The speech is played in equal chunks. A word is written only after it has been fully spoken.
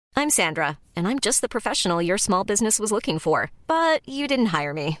I'm Sandra, and I'm just the professional your small business was looking for. But you didn't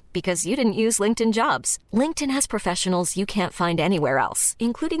hire me because you didn't use LinkedIn Jobs. LinkedIn has professionals you can't find anywhere else,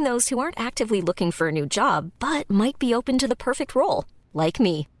 including those who aren't actively looking for a new job, but might be open to the perfect role, like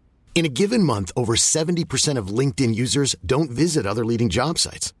me. In a given month, over 70% of LinkedIn users don't visit other leading job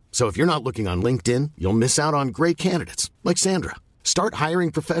sites. So if you're not looking on LinkedIn, you'll miss out on great candidates like Sandra. Start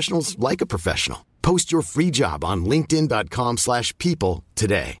hiring professionals like a professional. Post your free job on linkedin.com/people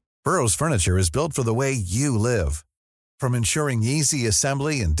today. Burrow's furniture is built for the way you live. From ensuring easy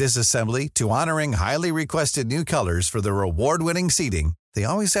assembly and disassembly to honoring highly requested new colors for their award-winning seating, they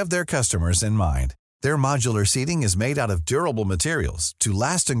always have their customers in mind. Their modular seating is made out of durable materials to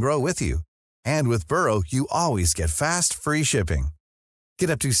last and grow with you. And with Burrow, you always get fast, free shipping.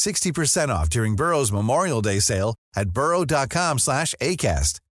 Get up to 60% off during Burrow's Memorial Day sale at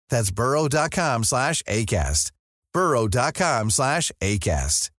burrow.com/ACAST. That's burrow.com/ACAST.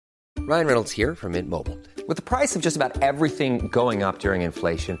 burrow.com/ACAST. Ryan Reynolds here from Mint Mobile. With the price of just about everything going up during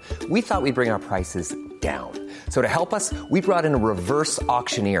inflation, we thought we'd bring our prices down. So to help us, we brought in a reverse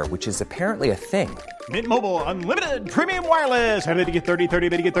auctioneer, which is apparently a thing. Mint Mobile Unlimited Premium Wireless. How to get 30, 30,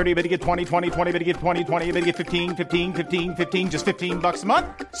 bit to get 30, bit to get 20, 20, 20, bit to get 20, 20, bit to get 15, 15, 15, 15, just $15 a month?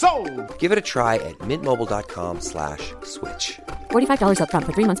 Sold! Give it a try at mintmobile.com/switch. $45 up front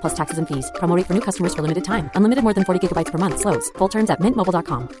for 3 months plus taxes and fees. Promo rate for new customers for limited time. Unlimited more than 40 gigabytes per month. Slows full terms at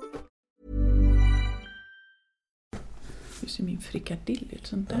mintmobile.com. Hur ser min frikadill ut?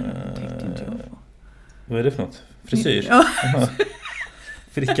 Sånt där tänkte inte jag på. Vad är det för något? Frisyr?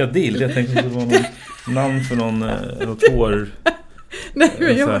 Frikadill, jag tänkte att det var någon namn för något hår. Nej,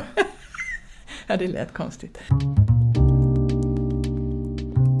 men jag... Ja, det lät konstigt.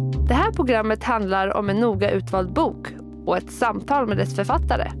 Det här programmet handlar om en noga utvald bok och ett samtal med dess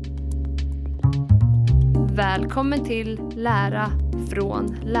författare. Välkommen till Lära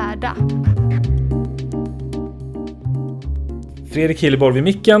från lärda. Fredrik Hilleborg vid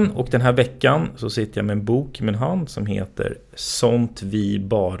micken, och den här veckan så sitter jag med en bok i min hand som heter Sånt vi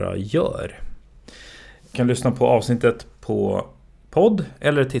bara gör. Du kan lyssna på avsnittet på podd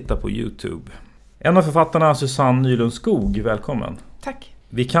eller titta på YouTube. En av författarna, Susanne Nylund Skog, välkommen. Tack.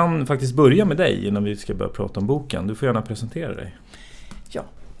 Vi kan faktiskt börja med dig innan vi ska börja prata om boken. Du får gärna presentera dig. Ja,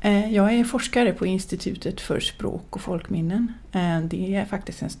 jag är forskare på Institutet för språk och folkminnen. Det är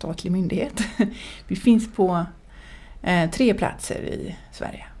faktiskt en statlig myndighet. Vi finns på 3 platser i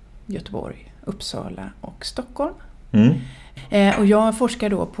Sverige. Göteborg, Uppsala och Stockholm. Och jag forskar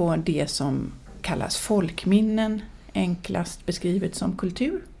då på det som kallas folkminnen, enklast beskrivet som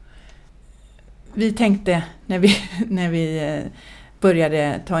kultur. Vi tänkte när vi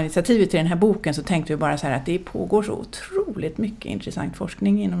började ta initiativet till den här boken, så tänkte vi bara så här att det pågår så otroligt mycket intressant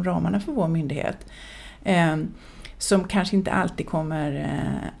forskning inom ramarna för vår myndighet. Som kanske inte alltid kommer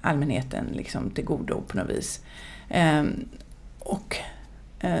allmänheten liksom till godo på något vis.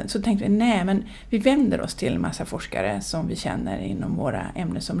 Så tänkte vi, nej, men vi vänder oss till en massa forskare som vi känner inom våra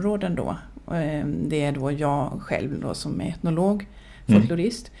ämnesområden då. Det är då jag själv då som är etnolog,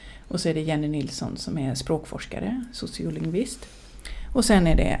 folklorist. Och så är det Jenny Nilsson som är språkforskare, sociolingvist. Och sen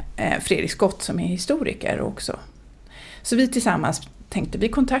är det Fredrik Skott som är historiker också. Så vi tillsammans tänkte vi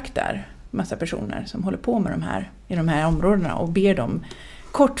kontaktar massa personer som håller på med i de här områdena och ber dem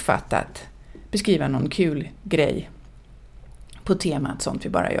kortfattat beskriva någon kul grej på temat sånt vi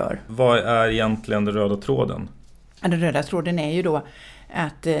bara gör. Vad är egentligen den röda tråden? Ja, den röda tråden är ju då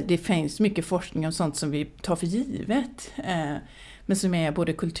att det finns mycket forskning om sånt som vi tar för givet. Men som är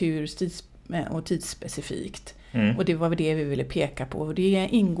både kultur- och tidsspecifikt. Och det var det vi ville peka på. Och det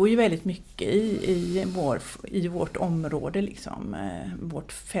ingår ju väldigt mycket i vårt område, liksom.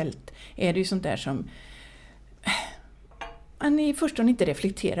 Vårt fält. Är det ju sånt där som man i förstone inte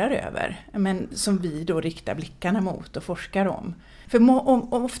reflekterar över, men som vi då riktar blickarna mot och forskar om. För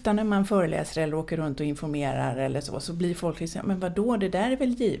ofta när man föreläser eller åker runt och informerar eller så blir folk liksom, men vadå, det där är väl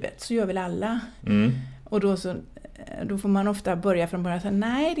givet, så gör väl alla. Och då får man ofta börja från början och säga,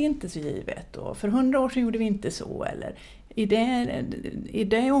 nej, det är inte så givet. Och för 100 år sedan gjorde vi inte så. Eller i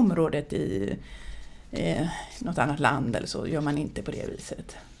det området i något annat land eller så gör man inte på det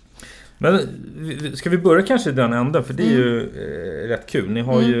viset. Men ska vi börja kanske i den änden, för det är ju rätt kul. Ni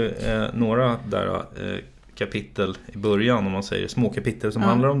har ju några där kapitel i början, om man säger små kapitel som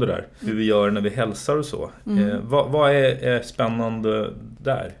handlar om det där. Hur vi gör när vi hälsar och så. Vad är spännande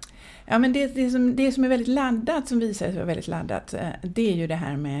där? Ja, men det som är väldigt laddat, som visar sig vara väldigt laddat, det är ju det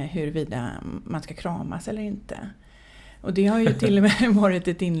här med huruvida man ska kramas eller inte. Och det har ju till och med varit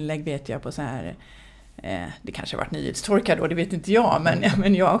ett inlägg, vet jag, på så här, det kanske har varit nyhetstorka då, det vet inte jag,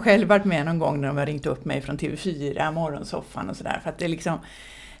 men jag har själv varit med någon gång när de har ringt upp mig från TV4, morgonsoffan och sådär, för att det liksom,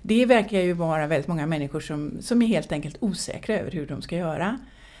 det verkar ju vara väldigt många människor som är helt enkelt osäkra över hur de ska göra.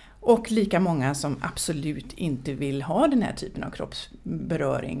 Och lika många som absolut inte vill ha den här typen av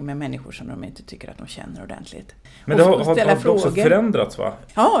kroppsberöring med människor som de inte tycker att de känner ordentligt. Men det har också förändrats, va?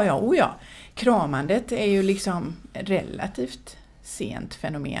 Ja. Kramandet är ju liksom relativt sent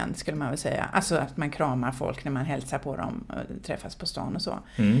fenomen, skulle man väl säga. Alltså att man kramar folk när man hälsar på dem och träffas på stan och så.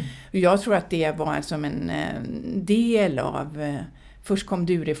 Jag tror att det var som en del av... Först kom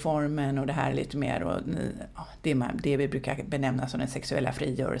du-reformen och det här lite mer, och det vi brukar benämna som den sexuella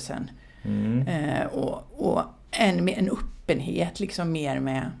frigörelsen. Och en öppenhet liksom mer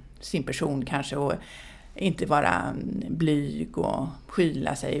med sin person kanske, och inte vara blyg och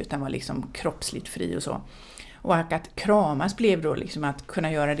skyla sig utan vara liksom kroppsligt fri och så. Och att kramas blev då liksom att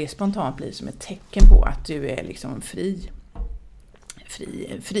kunna göra det spontant blir som ett tecken på att du är liksom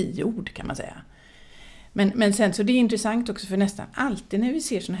frigjord, kan man säga. Men sen så det är intressant också, för nästan alltid när vi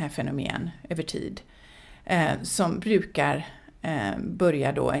ser såna här fenomen över tid som brukar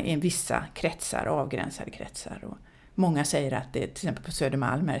börja då i vissa kretsar, avgränsade kretsar. Och många säger att det, till exempel på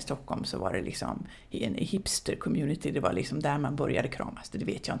Södermalm här i Stockholm, så var det liksom i en hipster-community, det var liksom där man började kramas. Det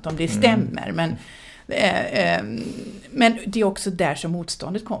vet jag inte om det stämmer, men det är också där som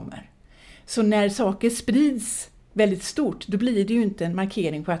motståndet kommer. Så när saker sprids väldigt stort, då blir det ju inte en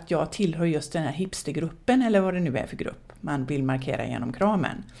markering på att jag tillhör just den här hipstergruppen eller vad det nu är för grupp man vill markera genom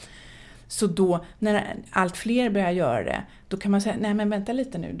kramen. Så då, när allt fler börjar göra det, då kan man säga, nej men vänta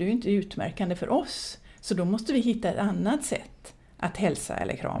lite nu, det är ju inte utmärkande för oss. Så då måste vi hitta ett annat sätt att hälsa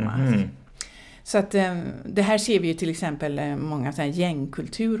eller krama. Så att det här ser vi ju till exempel, många sådana här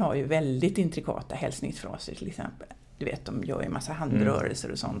gängkultur har ju väldigt intrikata hälsningsfraser till exempel. Du vet, de gör ju en massa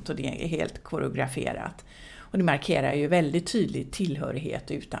handrörelser och sånt, och det är helt koreograferat. Och det markerar ju väldigt tydligt tillhörighet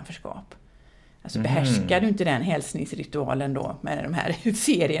och utanförskap. Alltså behärskar du inte den hälsningsritualen då med de här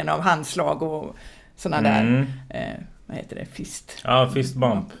serien av handslag och sådana där, vad heter det, fist? Ja, fist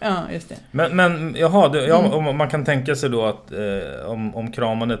bump. Ja, just det. Men om man kan tänka sig då att om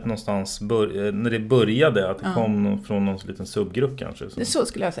kramandet någonstans när det började, att det kom från någon liten subgrupp kanske. Så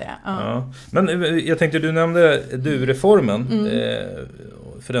skulle jag säga. Ja. Men jag tänkte, du nämnde du-reformen.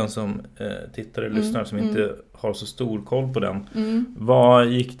 För den som tittar och lyssnar som inte har så stor koll på den.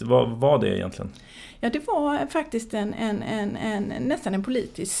 Vad var det egentligen? Ja, det var faktiskt nästan en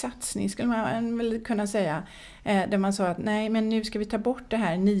politisk satsning, skulle man väl kunna säga. Där man sa att nej, men nu ska vi ta bort det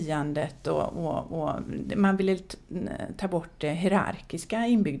här niandet och man ville ta bort det hierarkiska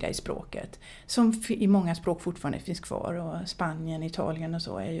inbyggda i språket. Som i många språk fortfarande finns kvar, och Spanien, Italien och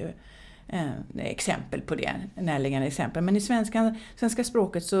så är ju exempel på det, närliggande exempel. Men i svenska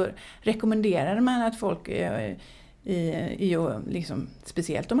språket så rekommenderar man att folk liksom,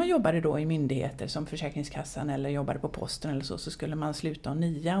 speciellt om man jobbade då i myndigheter som Försäkringskassan eller jobbade på posten eller så skulle man sluta och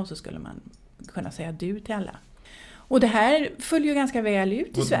nia, och så skulle man kunna säga du till alla. Och det här följer ju ganska väl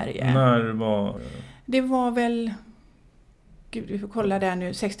ut i Sverige. När var det? Var väl, gud, vi får kolla där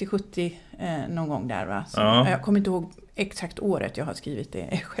nu, 60-70 någon gång där, va? Så, jag kommer inte ihåg exakt året jag har skrivit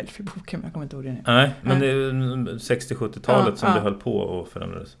det själv i boken, men jag kommer inte ihåg det nu. Nej, men det är 60-70-talet som det höll på och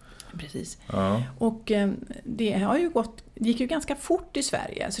förändrades. Precis. Ja. Och det gick ju ganska fort i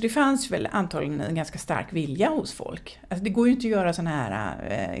Sverige, så det fanns väl antagligen en ganska stark vilja hos folk. Alltså det går ju inte att göra såna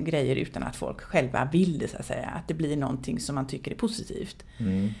här grejer utan att folk själva vill det, så att säga. Att det blir någonting som man tycker är positivt.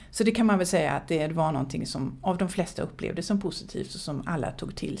 Så det kan man väl säga att det var någonting som av de flesta upplevde som positivt och som alla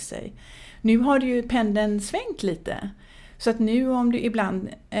tog till sig. Nu har det ju pendeln svängt lite. Så att nu om du ibland,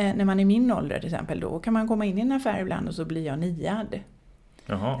 när man är min ålder till exempel, då kan man komma in i en affär ibland och så blir jag niad.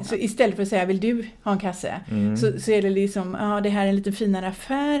 Jaha. Så istället för att säga, vill du ha en kasse? Så är det liksom, det här är en lite finare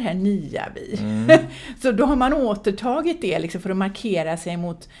affär, här niar vi. Så då har man återtagit det liksom, för att markera sig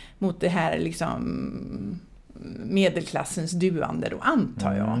mot det här liksom, medelklassens duande då,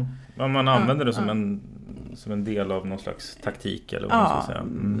 antar jag. Man använder det som en del av någon slags taktik, eller vad man ska säga.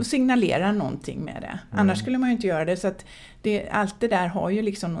 Och signalerar någonting med det. Annars skulle man ju inte göra det. Så att allt det där har ju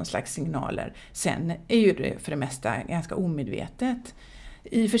liksom någon slags signaler. Sen är ju det för det mesta ganska omedvetet.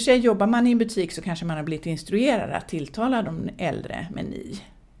 I och för sig, jobbar man i en butik så kanske man har blivit instruerad att tilltala de äldre med ni.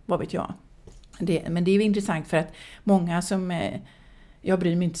 Vad vet jag. Men det är ju intressant, för att många jag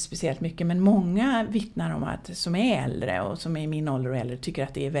bryr mig inte speciellt mycket, men många vittnar om att som är äldre och som är i min ålder och äldre tycker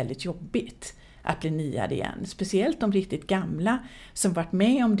att det är väldigt jobbigt att bli niad igen. Speciellt de riktigt gamla som varit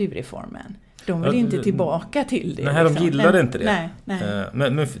med om du-reformen. De vill inte tillbaka till det. Nej, liksom. De gillar inte det. Nej.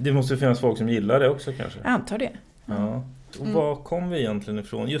 Men det måste finnas folk som gillar det också kanske. Jag antar det. Ja. Och var kom vi egentligen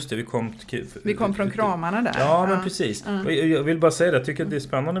ifrån? Just det, vi kom från kramarna där. Ja, men precis. Jag vill bara säga det, jag tycker att det är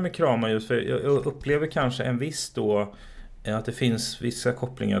spännande med kramar, just för jag upplever kanske en viss då att det finns vissa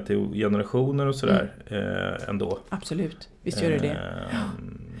kopplingar till generationer och sådär ändå. Absolut, visst gör det.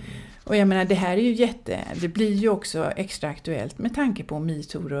 Och jag menar, det här är ju det blir ju också extra aktuellt med tanke på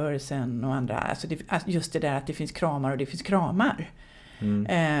MeToo-rörelsen och andra. Alltså just det där att det finns kramar och det finns kramar.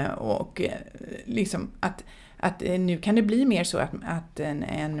 Och liksom att nu kan det bli mer så att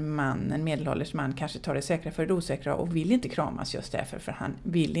en medelålders man kanske tar det säkra för det osäkra och vill inte kramas just därför, för han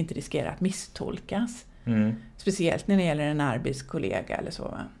vill inte riskera att misstolkas. Speciellt när det gäller en arbetskollega eller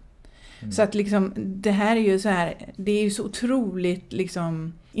så. Så att liksom, det här är ju så här, det är ju så otroligt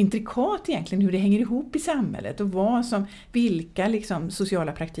liksom intrikat egentligen hur det hänger ihop i samhället och vilka liksom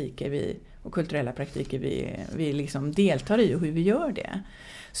sociala praktiker och kulturella praktiker vi liksom deltar i och hur vi gör det.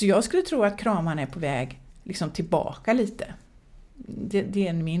 Så jag skulle tro att kramarna är på väg liksom tillbaka lite. Det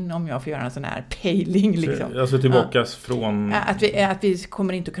är min, om jag får göra en sån här pejling liksom. Alltså tillbaka från... Att vi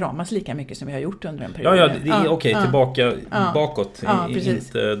kommer inte att kramas lika mycket som vi har gjort under en period. Ja, det är okej, tillbaka bakåt.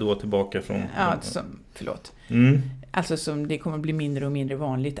 Inte då tillbaka från... Förlåt. Alltså som det kommer bli mindre och mindre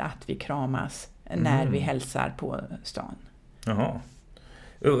vanligt att vi kramas när vi hälsar på stan. Jaha.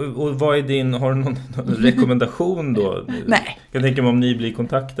 Och vad är har du någon rekommendation då? Nej. Jag tänker om ni blir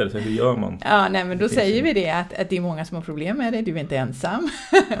kontaktade, så hur gör man? Ja, nej, men då säger vi det att det är många som har problem med det, du är inte ensam.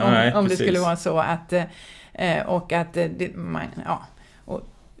 om det skulle vara så att och att och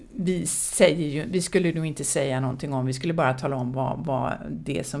vi skulle nog inte säga någonting om, vi skulle bara tala om vad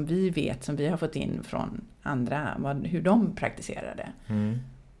det som vi vet, som vi har fått in från andra, hur de praktiserar det.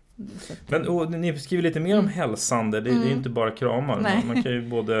 Men ni skriver lite mer om hälsande. Det är ju inte bara kramar. Man kan ju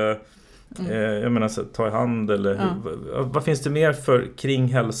både jag menar, ta i hand eller vad finns det mer för kring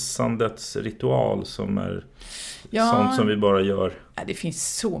hälsandets ritual som är sånt som vi bara gör? Ja, det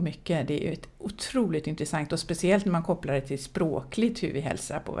finns så mycket. Det är ju otroligt intressant, och speciellt när man kopplar det till språkligt, hur vi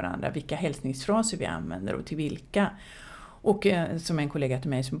hälsar på varandra, vilka hälsningsfraser vi använder och till vilka. Och som en kollega till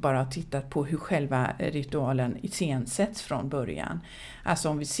mig som bara har tittat på hur själva ritualen iscensätts från början. Alltså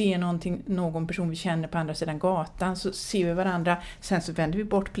om vi ser någon person vi känner på andra sidan gatan, så ser vi varandra. Sen så vänder vi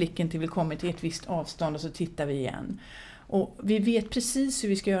bort blicken till vi kommer till ett visst avstånd och så tittar vi igen. Och vi vet precis hur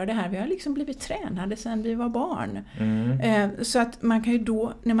vi ska göra det här. Vi har liksom blivit tränade sedan vi var barn. Så att man kan ju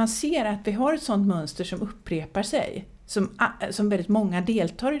då, när man ser att vi har ett sånt mönster som upprepar sig, som väldigt många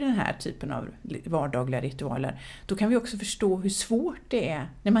deltar i den här typen av vardagliga ritualer, då kan vi också förstå hur svårt det är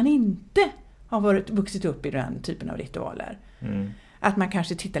när man inte har vuxit upp i den typen av ritualer. Att man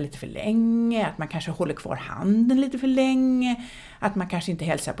kanske tittar lite för länge, att man kanske håller kvar handen lite för länge, att man kanske inte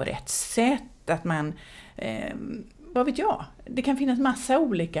hälsar på rätt sätt, att man vad vet jag, det kan finnas massa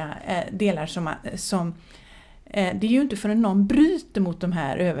olika delar som det är ju inte förrän någon bryter mot de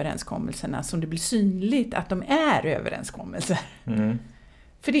här överenskommelserna som det blir synligt att de är överenskommelser.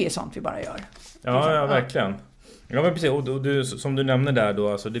 För det är sånt vi bara gör. Ja, verkligen. Ja, men precis. Och du, som du nämner där då,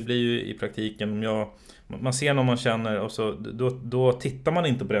 alltså det blir ju i praktiken, man ser någon man känner och så, då tittar man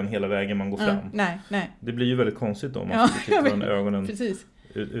inte på den hela vägen man går fram. Nej. Det blir ju väldigt konstigt då om man skulle titta på den ögonen. Precis.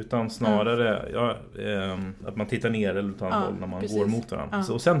 Utan snarare att man tittar ner eller tar en håll när man går mot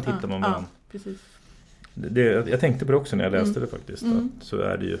varandra. Och sen tittar man varandra. Precis. Jag tänkte på det också när jag läste det faktiskt. Att så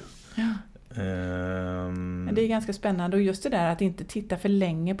är det ju. Det är ganska spännande. Och just det där att inte titta för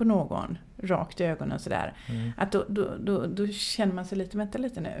länge på någon rakt i ögonen och sådär. Att då känner man sig vänta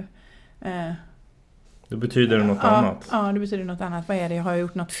lite nu. Då betyder det något annat. Ja, det betyder något annat. Vad är det? Har jag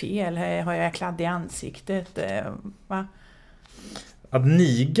gjort något fel? Har jag kladd i ansiktet? Va? Att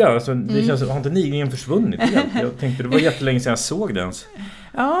niga, alltså, det känns, har inte nigningen försvunnit helt? Jag tänkte det var jättelänge sedan jag såg den.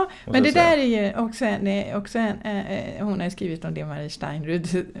 Ja, men det där är ju också hon har skrivit om det, Marie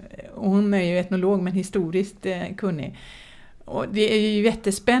Steinrud. Hon är ju etnolog men historiskt kunnig. Och det är ju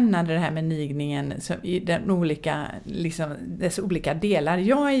jättespännande det här med nigningen i dess olika delar.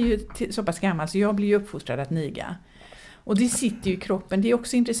 Jag är ju så pass gammal så jag blir ju uppfostrad att niga. Och det sitter ju i kroppen. Det är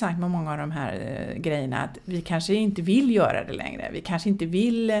också intressant med många av de här grejerna att vi kanske inte vill göra det längre. Vi kanske inte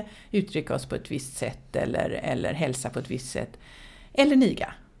vill uttrycka oss på ett visst sätt eller hälsa på ett visst sätt. Eller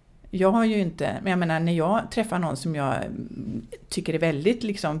niga. Jag har ju inte, men jag menar när jag träffar någon som jag tycker är väldigt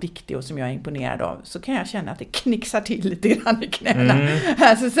viktig och som jag är imponerad av, så kan jag känna att det knixar till lite grann i knäna.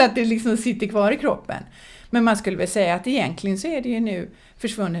 Alltså, så att det sitter kvar i kroppen. Men man skulle väl säga att egentligen så är det ju nu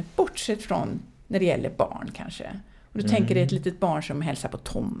försvunnet, bortsett från när det gäller barn kanske. Och du tänker det är ett litet barn som hälsar på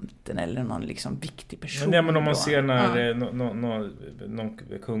tomten eller någon viktig person. Men om man ser när någon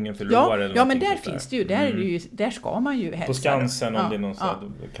kungen förlorar eller ja, men där finns det ju, där ska man ju hälsa. På Skansen om det är någon så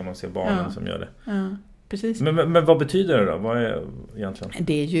då kan man se barnen som gör det. Ja, precis. Men vad betyder det då? Vad är egentligen?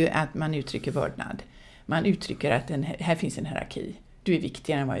 Det är ju att man uttrycker vördnad. Man uttrycker att här finns en hierarki. Du är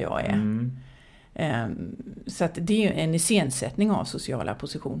viktigare än vad jag är. Så att det är en iscensättning av sociala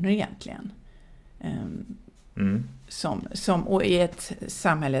positioner egentligen. Och i ett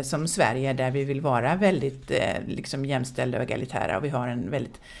samhälle som Sverige där vi vill vara väldigt liksom jämställda och egalitära, och vi har en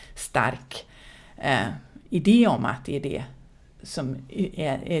väldigt stark idé om att det är det som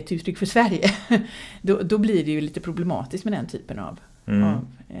är ett uttryck för Sverige, då blir det ju lite problematiskt med den typen av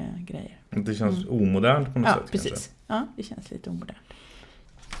grejer. Det känns omodernt på något sätt. Precis. Kanske. Ja, det känns lite omodernt.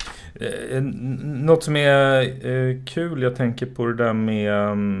 Något som är kul, jag tänker på det där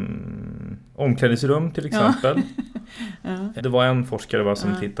med omklädningsrum till exempel. Det var en forskare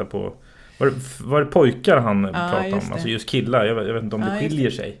som tittade på, var det pojkar han pratade om, alltså just killar, jag vet inte om det skiljer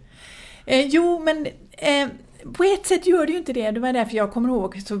sig. Jo, men på ett sätt gör det ju inte det. Det var därför jag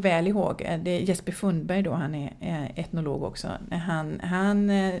kommer så väl ihåg. Det är Jesper Fundberg då, han är etnolog också.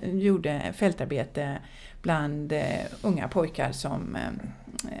 Han gjorde fältarbete bland unga pojkar som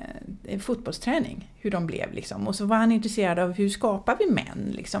fotbollsträning, hur de blev liksom. Och så var han intresserad av hur skapar vi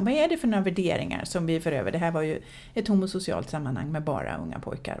män liksom. Vad är det för några värderingar som vi för över? Det här var ju ett homosocialt sammanhang med bara unga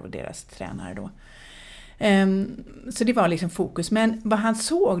pojkar och deras tränare då. Så det var liksom fokus. Men vad han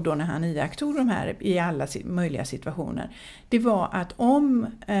såg då när han iakttog de här i alla möjliga situationer, det var att om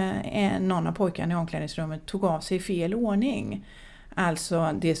någon av pojkarna i omklädningsrummet tog av sig i fel ordning,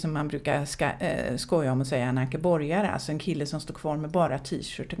 alltså det som man brukar skoja om och säga en ankeborgare, alltså en kille som står kvar med bara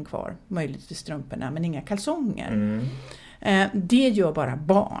t-shirten kvar, möjligtvis strumporna men inga kalsonger. Det gör bara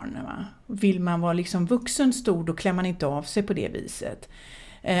barn. Va? Vill man vara liksom vuxen stor, då klär man inte av sig på det viset.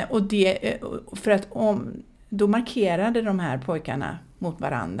 Och det, för att då markerade de här pojkarna mot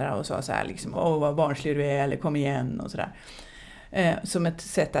varandra och sa så här liksom, vad barnslig du är, eller kom igen och sådär. Som ett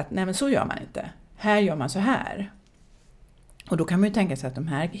sätt att, nej men så gör man inte. Här gör man så här. Och då kan man ju tänka sig att de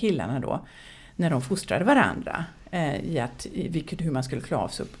här killarna då, när de fostrade varandra hur man skulle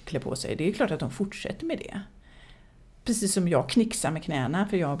klä på sig, det är klart att de fortsätter med det. Precis som jag knixar med knäna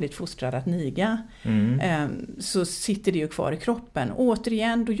för jag har blivit fostrad att niga, så sitter det ju kvar i kroppen.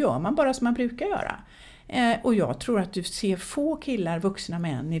 Återigen, då gör man bara som man brukar göra. Och jag tror att du ser få killar, vuxna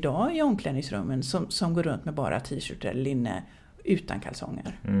män idag i omklädningsrummen som går runt med bara t-shirt eller linne utan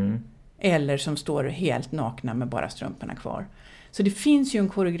kalsonger. Eller som står helt nakna med bara strumporna kvar. Så det finns ju en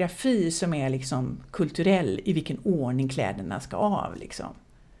koreografi som är liksom kulturell i vilken ordning kläderna ska av liksom.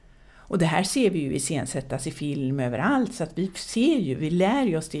 Och det här ser vi ju iscensättas i film överallt, så att vi lär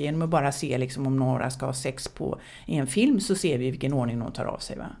ju oss det genom att bara se liksom, om några ska ha sex i en film, så ser vi vilken ordning de tar av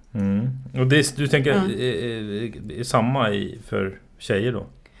sig. Va? Och du tänker är samma för tjejer då?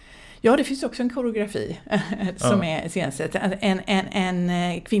 Ja, det finns också en koreografi som är iscensatt.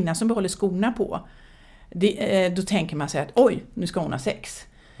 En kvinna som behåller skorna på, då tänker man sig att oj, nu ska hon ha sex.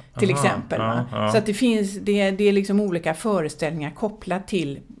 Till exempel. Så att det är liksom olika föreställningar kopplat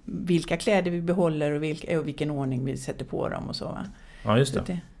till vilka kläder vi behåller och vilken ordning vi sätter på dem och så. Va? Ja, just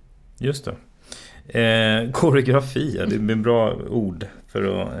det. Koreografi, det är en bra ord för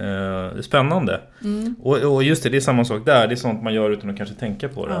att spännande. Och just det är samma sak där. Det är sånt man gör utan att kanske tänka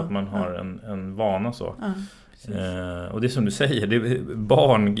på det, att man har en vana så. Och det är som du säger,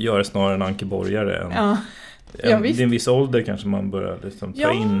 barn gör snarare en ankeborgare än det är en viss ålder kanske man börjar liksom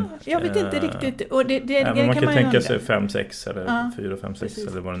ta in. Jag vet inte riktigt. Och man kan tänka sig 5-6 eller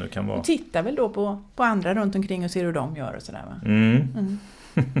 4-5-6 eller vad det nu kan vara. Och titta väl då på andra runt omkring och ser hur de gör och sådär, va?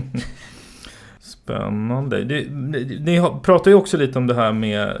 Spännande. Ni pratar ju också lite om det här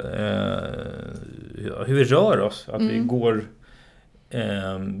med hur vi rör oss. Att vi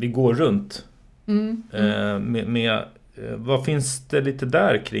går runt. Vad finns det lite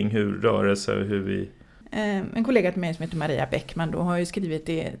där kring hur rörelse och hur vi... En kollega till mig som heter Maria Bäckman då har ju skrivit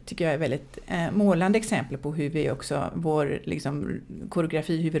det, tycker jag är väldigt målande exempel på hur vi också, vår liksom,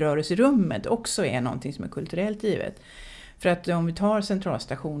 koreografi, hur vi rör oss i rummet också är någonting som är kulturellt givet. För att om vi tar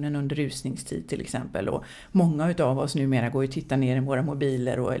centralstationen under rusningstid till exempel, och många av oss numera går och tittar ner i våra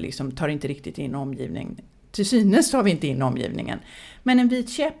mobiler och liksom tar inte riktigt in omgivningen. Till synes tar vi inte in omgivningen. Men en vit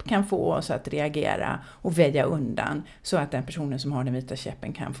käpp kan få oss att reagera och väja undan så att den personen som har den vita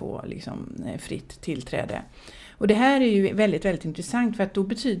käppen kan få liksom fritt tillträde. Och det här är ju väldigt, väldigt intressant, för att då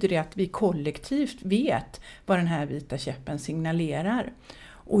betyder det att vi kollektivt vet vad den här vita käppen signalerar.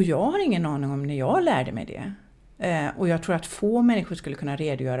 Och jag har ingen aning om när jag lärde mig det. Och jag tror att få människor skulle kunna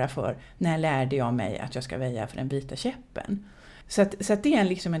redogöra för när lärde jag mig att jag ska väja för den vita käppen. Så att det är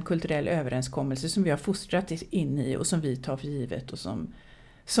liksom en kulturell överenskommelse som vi har fostrat in i och som vi tar för givet och som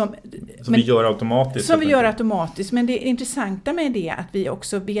vi gör automatiskt. Som vi gör automatiskt. Men det intressanta med det att vi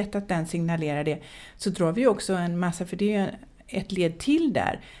också vet att den signalerar det, så drar vi också en massa, för det är ett led till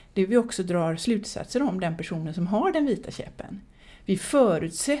där, det vi också drar slutsatser om den personen som har den vita käppen. vi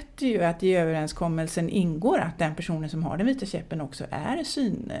förutsätter ju att i överenskommelsen ingår att den personen som har den vita käppen också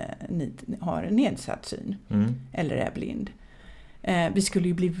har nedsatt syn eller är blind. Vi skulle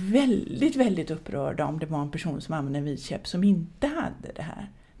ju bli väldigt, väldigt upprörda om det var en person som använde en vit käpp som inte hade det här.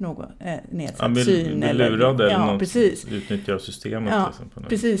 Nedsatt syn eller precis. Utnyttjar systemet. Ja,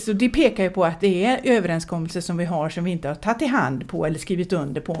 precis. Och det pekar ju på att det är överenskommelser som vi har som vi inte har tagit i hand på eller skrivit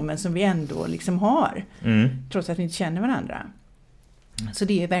under på, men som vi ändå liksom har. Trots att vi inte känner varandra. Så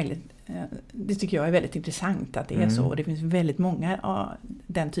det är det tycker jag är väldigt intressant att det är så. Och det finns väldigt många av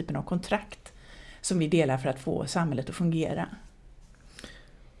den typen av kontrakt som vi delar för att få samhället att fungera.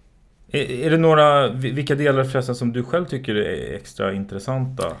 Är det vilka delar förresten som du själv tycker är extra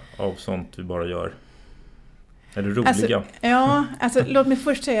intressanta av sånt vi bara gör? Är det roliga? Låt mig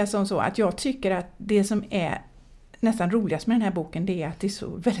först säga som så att jag tycker att det som är nästan roligast med den här boken, det är att det är så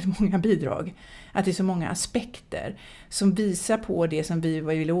väldigt många bidrag. Att det är så många aspekter som visar på det som vi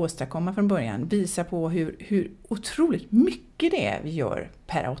ville åstadkomma från början. Visar på hur otroligt mycket det är vi gör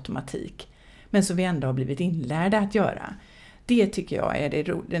per automatik. Men som vi ändå har blivit inlärda att göra. Det tycker jag är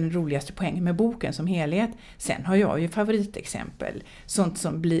den roligaste poängen med boken som helhet. Sen har jag ju favoritexempel.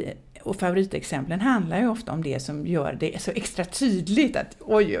 Och favoritexemplen handlar ju ofta om det som gör det så extra tydligt att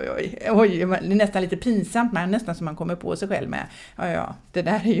oj, det är nästan lite pinsamt, men nästan som man kommer på sig själv med. Ja, det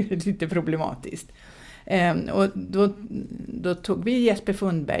där är ju lite problematiskt. Och då tog vi Jesper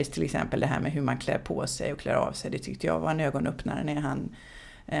Fundbergs till exempel, det här med hur man klär på sig och klär av sig. Det tyckte jag var en ögonöppnare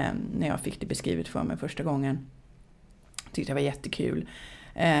när jag fick det beskrivet för mig första gången. Tyckte det var jättekul.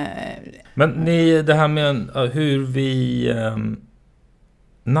 Men det här med hur vi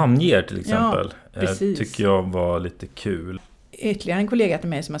namnger till exempel, tycker jag var lite kul. Ytterligare en kollega till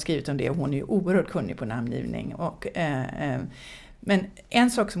mig som har skrivit om det, och hon är ju oerhört kunnig på namngivning. Men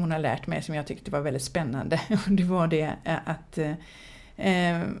en sak som hon har lärt mig som jag tyckte var väldigt spännande, det var det att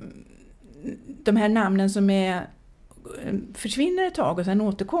de här namnen som försvinner ett tag och sen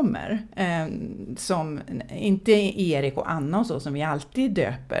återkommer, som inte Erik och Anna och så som vi alltid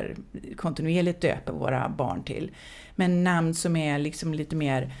kontinuerligt döper våra barn till, men namn som är liksom lite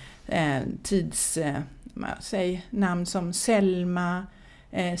mer namn som Selma,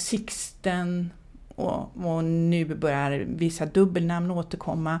 Sixten och nu börjar vissa dubbelnamn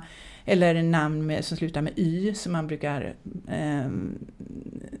återkomma, eller namn som slutar med Y som man brukar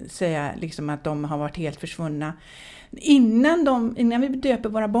säga liksom att de har varit helt försvunna. Innan vi döper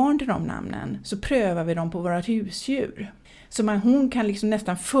våra barn till de namnen så prövar vi dem på våra husdjur. Så hon kan liksom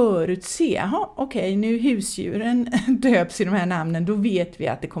nästan förutse, nu husdjuren döps i de här namnen, då vet vi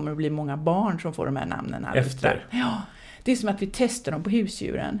att det kommer att bli många barn som får de här namnen. Efter? Ja, det är som att vi testar dem på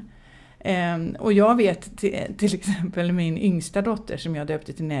husdjuren. Och jag vet till exempel min yngsta dotter som jag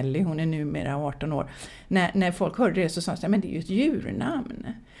döpte till Nelly, hon är numera 18 år. När folk hörde det så sa de, men det är ju ett djurnamn.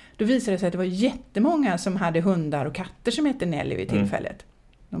 Då visade det sig att det var jättemånga som hade hundar och katter som hette Nelly vid tillfället.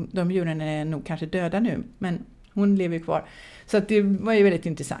 De djuren är nog kanske döda nu, men hon lever kvar. Så att det var ju väldigt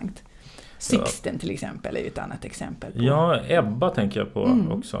intressant. Sixten till exempel är ju ett annat exempel. Ja, Ebba tänker jag på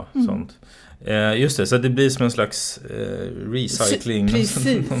också. Sånt. Just det, så det blir som en slags recycling.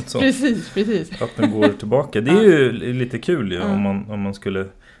 Precis. Att den går tillbaka. Det är ju lite kul ju, om man skulle...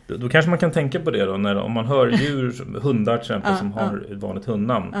 Då kanske man kan tänka på det då, om man hör hundar till exempel som har ett vanligt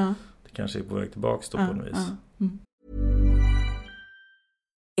hundnamn. Det kanske är på väg tillbaka då på något vis.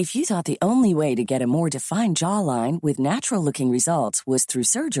 If you thought the only way to get a more defined jawline with natural-looking results was through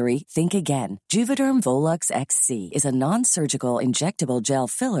surgery, think again. Juvederm Volux XC is a non-surgical injectable gel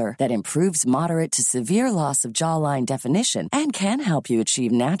filler that improves moderate to severe loss of jawline definition and can help you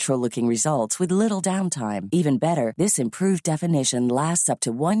achieve natural-looking results with little downtime. Even better, this improved definition lasts up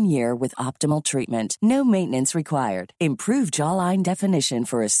to 1 year with optimal treatment. No maintenance required. Improve jawline definition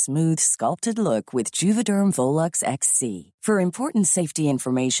for a smooth, sculpted look with Juvederm Volux XC. For important safety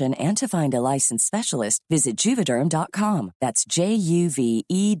information and to find a licensed specialist, visit Juvederm.com. That's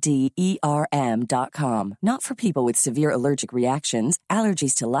JUVEDERM.com. Not for people with severe allergic reactions,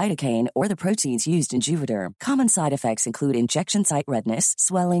 allergies to lidocaine, or the proteins used in Juvederm. Common side effects include injection site redness,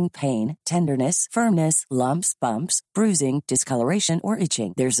 swelling, pain, tenderness, firmness, lumps, bumps, bruising, discoloration, or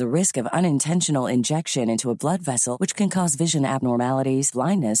itching. There's a risk of unintentional injection into a blood vessel, which can cause vision abnormalities,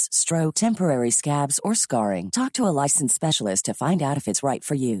 blindness, stroke, temporary scabs, or scarring. Talk to a licensed specialist to find out if it's right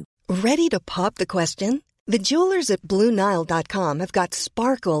for you. Ready to pop the question? The jewelers at BlueNile.com have got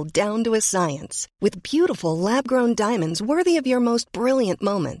sparkle down to a science with beautiful lab-grown diamonds worthy of your most brilliant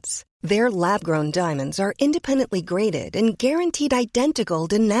moments. Their lab-grown diamonds are independently graded and guaranteed identical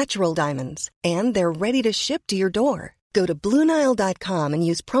to natural diamonds, and they're ready to ship to your door. Go to BlueNile.com and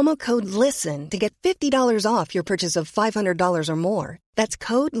use promo code LISTEN to get $50 off your purchase of $500 or more. That's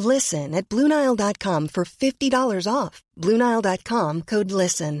code LISTEN at BlueNile.com for $50 off. BlueNile.com, code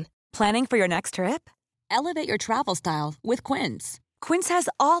LISTEN. Planning for your next trip? Elevate your travel style with Quince. Quince has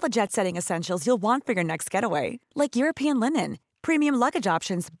all the jet-setting essentials you'll want for your next getaway, like European linen, premium luggage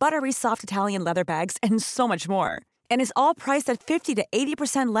options, buttery soft Italian leather bags, and so much more. And is all priced at 50 to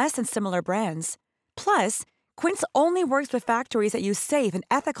 80% less than similar brands. Plus, Quince only works with factories that use safe and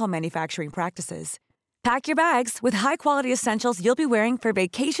ethical manufacturing practices. Pack your bags with high-quality essentials you'll be wearing for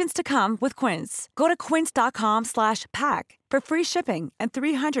vacations to come with Quince. Go to quince.com/pack for free shipping and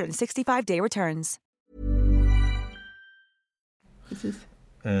 365-day returns.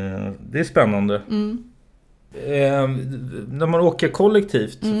 Det är spännande. När man åker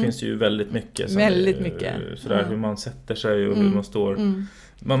kollektivt så finns det ju väldigt mycket. Sådär, hur man sätter sig och hur man står.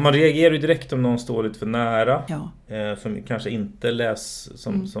 Man reagerar ju direkt om någon står lite för nära. Som kanske inte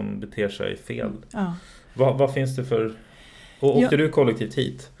som beter sig fel. Vad finns det för... Åkte du kollektivt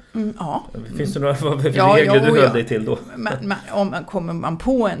hit? Ja. Finns det några regler du höll dig till då? Kommer man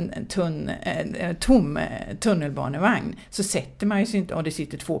på en tom tunnelbanevagn så sätter man ju inte, och det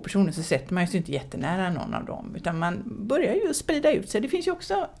sitter 2 personer, så sätter man ju inte jättenära någon av dem, utan man börjar ju sprida ut sig. Det finns ju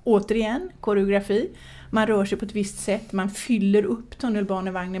också återigen koreografi. Man rör sig på ett visst sätt, man fyller upp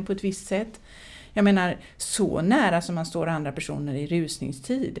tunnelbanevagnen på ett visst sätt. Jag menar, så nära som man står andra personer i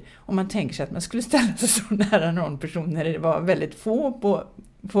rusningstid. Om man tänker sig att man skulle ställa sig så nära någon person när det var väldigt få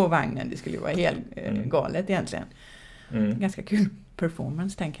på vagnen. Det skulle ju vara helt galet egentligen. Ganska kul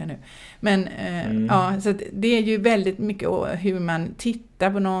performance, tänker jag nu. Men så det är ju väldigt mycket hur man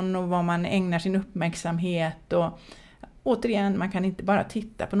tittar på någon och vad man ägnar sin uppmärksamhet. Och återigen, man kan inte bara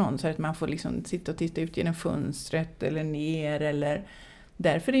titta på någon så att man får liksom sitta och titta ut genom fönstret eller ner eller...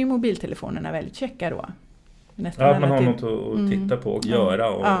 Därför är ju mobiltelefonerna väldigt checka då. Man har något att titta på och göra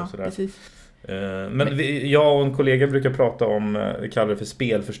och sådär. Precis. Men jag och en kollega brukar prata om, vi kallar det för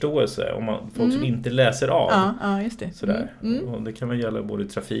spelförståelse, om folk som inte läser av. Ja, just det. Sådär. Och det kan väl gälla både i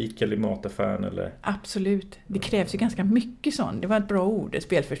trafik eller i mataffären eller... Absolut. Det krävs ju ganska mycket sån. Det var ett bra ord,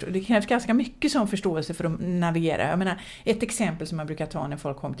 spelförståelse. Det krävs ganska mycket sån förståelse för att navigera. Jag menar, ett exempel som man brukar ta när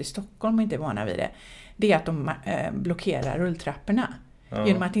folk kommer till Stockholm och inte är vana vid det är att de blockerar rulltrapporna.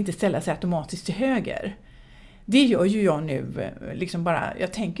 Genom att inte ställa sig automatiskt till höger. Det gör ju jag nu liksom bara,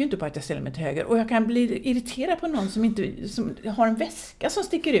 jag tänker ju inte på att jag ställer mig till höger, och jag kan bli irriterad på någon som har en väska som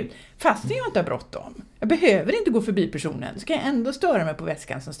sticker ut fast jag inte har bråttom. Jag behöver inte gå förbi personen, så kan jag ändå störa mig på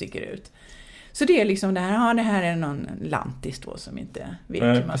väskan som sticker ut. Så det är liksom det här är någon lantis då som inte vet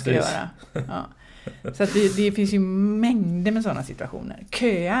hur man ska göra. Ja. Så att det finns ju mängder med sådana situationer.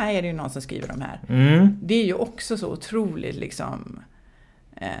 Köa är det ju någon som skriver de här. Det är ju också så otroligt liksom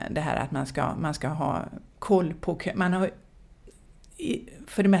det här att man ska ha koll på kön.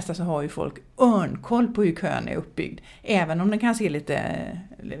 För det mesta så har ju folk örnkoll på hur kön är uppbyggd, även om den kan se lite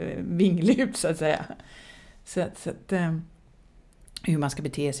vinglig ut så att säga. Så att hur man ska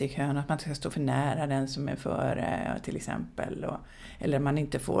bete sig i kön, att man ska stå för nära den som är före till exempel, eller man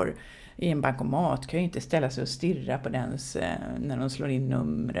inte får i en bankomat kan ju inte ställa sig och stirra på den när de slår in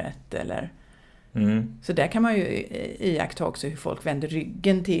numret eller... Så där kan man ju iaktta också hur folk vänder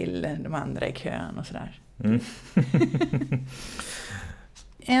ryggen till de andra i kön och sådär.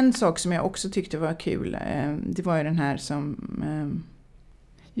 En sak som jag också tyckte var kul, det var ju den här som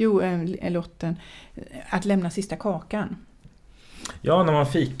lotten, att lämna sista kakan. Ja, när man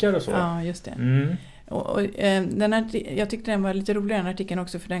fikar och så. Ja, just det. Och jag tyckte den var lite rolig, den artikeln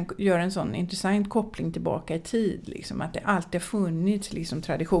också, för den gör en sån intressant koppling tillbaka i tid. Liksom, att det alltid har funnits liksom,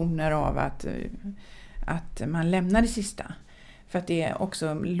 traditioner av att man lämnar det sista. För att det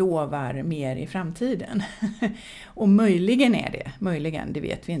också lovar mer i framtiden. Och möjligen, det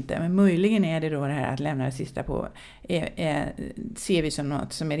vet vi inte, men möjligen är det då det här att lämna det sista på, ser vi som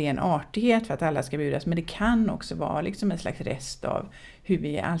något som är ren artighet för att alla ska bjudas. Men det kan också vara liksom en slags rest av hur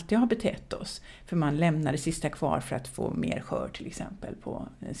vi alltid har betett oss. För man lämnar det sista kvar för att få mer skörd till exempel på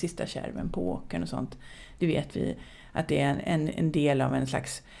sista kärven på åkern och sånt. Det vet vi att det är en del av en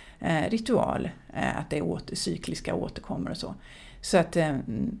slags ritual, att det är cykliska återkommer och så. Så att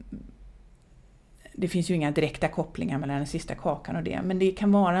det finns ju inga direkta kopplingar mellan den sista kakan och det, men det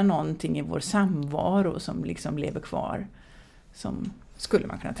kan vara någonting i vår samvaro som liksom lever kvar, som skulle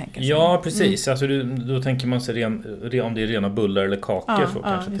man kunna tänka sig. Ja, precis. Alltså, då tänker man sig om det är rena bullar eller kakor så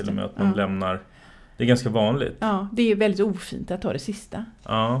kanske till och med att man lämnar. Det är ganska vanligt. Ja, det är väldigt ofint att ta det sista.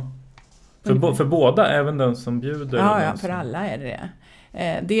 Ja. För båda, även den som bjuder. Ja, för alla är det.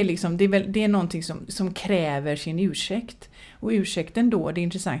 Det är liksom, det är någonting som kräver sin ursäkt. Och ursäkten då, det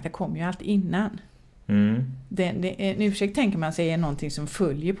intressanta, kommer ju alltid innan. En ursäkt tänker man sig är någonting som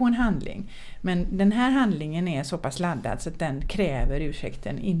följer på en handling. Men den här handlingen är så pass laddad så att den kräver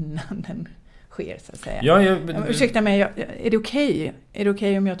ursäkten innan den sker, så att säga. Ursäkta mig, är det okej? Är det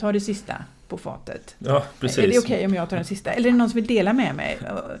okej om jag tar det sista på fatet? Ja, precis. Är det okej om jag tar den sista? Eller är det någon som vill dela med mig?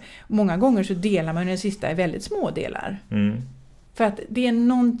 Många gånger så delar man den sista i väldigt små delar. För att det är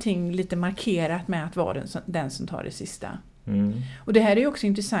någonting lite markerat med att vara den som tar det sista. Och det här är ju också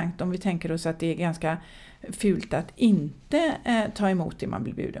intressant om vi tänker oss att det är ganska fult att inte ta emot det man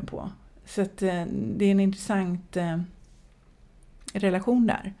blir bjuden på. Så att det är en intressant relation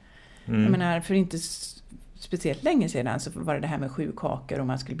där. Jag menar, för inte speciellt länge sedan så var det här med 7 kakor och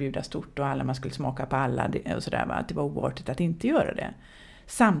man skulle bjuda stort och man skulle smaka på alla och sådär, va? Att det var oartigt att inte göra det.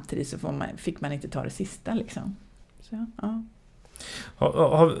 Samtidigt så fick man inte ta det sista liksom. Så, ja.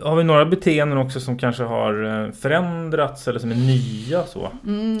 Har vi några beteenden också som kanske har förändrats eller som är nya så?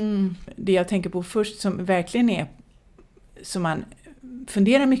 Det jag tänker på först som verkligen är som man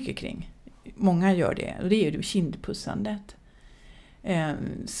funderar mycket kring, många gör det, och det är ju kindpussandet.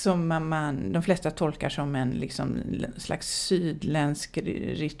 Som de flesta tolkar som en liksom slags sydländsk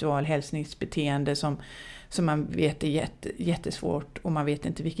ritual hälsningsbeteende som man vet är jättesvårt, och man vet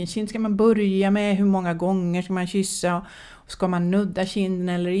inte vilken kind ska man börja med, hur många gånger ska man kyssa, och ska man nudda kinden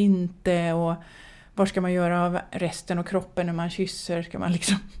eller inte, och vad ska man göra av resten av kroppen när man kysser, ska man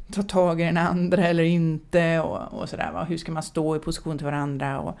liksom ta tag i den andra eller inte, och sådär, va? Hur ska man stå i position till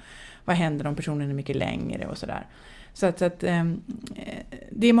varandra, och vad händer om personen är mycket längre och sådär. Så att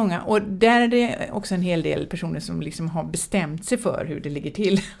det är många, och där är det också en hel del personer som liksom har bestämt sig för hur det ligger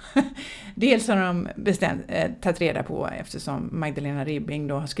till. Dels har de tagit reda på, eftersom Magdalena Ribbing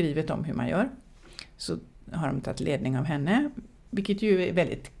då har skrivit om hur man gör, så har de tagit ledning av henne, vilket ju är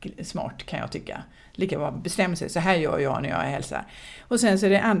väldigt smart kan jag tycka. Lika bra bestämma sig, så här gör jag när jag hälsar. Och sen så är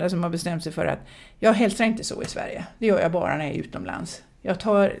det andra som har bestämt sig för att jag hälsar inte så i Sverige, det gör jag bara när jag är utomlands. Jag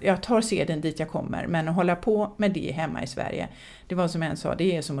tar seden dit jag kommer, men att hålla på med det hemma i Sverige, det var som en sa,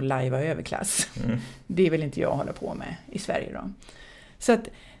 det är som att lajva överklass. Det vill inte jag hålla på med i Sverige då. Så att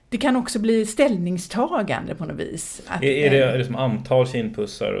det kan också bli ställningstagande på något vis. Att, är det som antal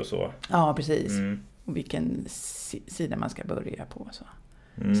kindpussar och så? Ja, precis. Och vilken sida man ska börja på.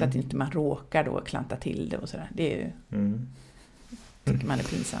 Så att inte man råkar då klanta till det och sådär. Det är ju, tycker man är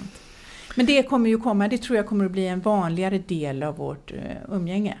pinsamt. Men det kommer ju komma, det tror jag kommer att bli en vanligare del av vårt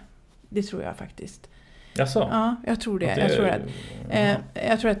umgänge. Det tror jag faktiskt. Jaså? Ja, jag tror det.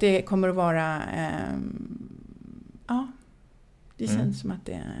 Jag tror att det kommer att vara, det känns som att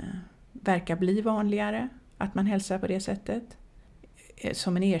det verkar bli vanligare att man hälsar på det sättet.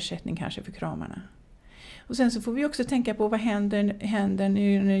 Som en ersättning kanske för kramarna. Och sen så får vi också tänka på vad händer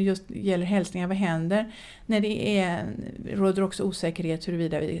nu när det just gäller hälsningar. Vad händer när det råder också osäkerhet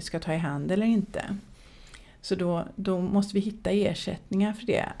huruvida vi ska ta i hand eller inte. Så då måste vi hitta ersättningar för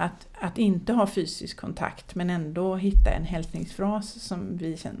det. Att inte ha fysisk kontakt, men ändå hitta en hälsningsfras som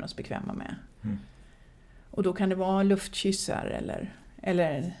vi känner oss bekväma med. Och då kan det vara luftkyssar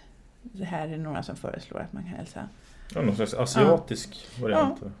eller det här är några som föreslår att man kan hälsa. Ja, någon slags asiatisk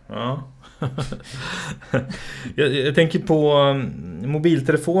variant. Ja. jag tänker på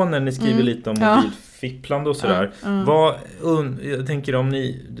mobiltelefonen, ni skriver lite om mobilfipplande och sådär. Jag tänker om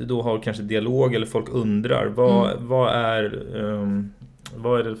ni då har kanske dialog eller folk undrar, vad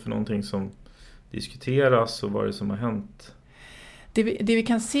är det för någonting som diskuteras och vad är det som har hänt? Det vi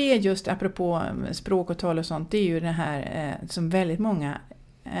kan se just apropå språk och tal och sånt, det är ju det här som väldigt många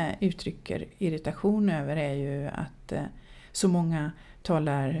uttrycker irritation över, är ju att så många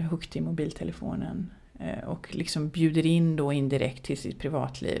talar högt i mobiltelefonen och liksom bjuder in då indirekt till sitt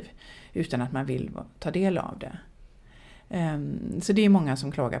privatliv utan att man vill ta del av det. Så det är många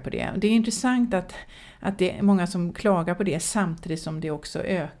som klagar på det. Det är intressant att det är många som klagar på det samtidigt som det också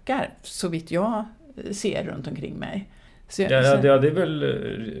ökar, så vitt jag ser runt omkring mig. Det är väl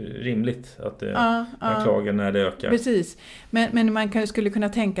rimligt att man klagar när det ökar. Precis. Men man skulle kunna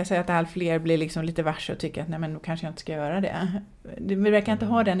tänka sig att allt fler blir liksom lite varse och tycker att nej, men då kanske jag inte ska göra det. Det verkar inte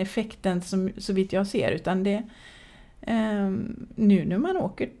ha den effekten som, så vitt jag ser, utan det nu när man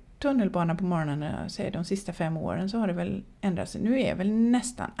åker tunnelbana på morgonen, säger de sista 5 åren, så har det väl ändrats. Nu är väl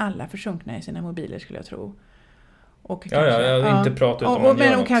nästan alla försjunkna i sina mobiler, skulle jag tro. Och kanske, inte prata utan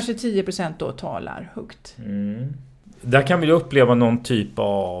men kanske 10% då talar högt. Där kan vi uppleva någon typ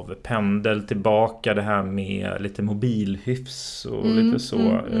av pendel tillbaka, det här med lite mobilhyfs och lite så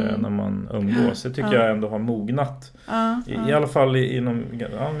när man umgås. Det tycker jag ändå har mognat. I alla fall inom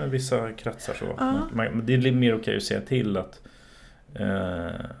vissa kretsar så. Det är mer okej att säga till att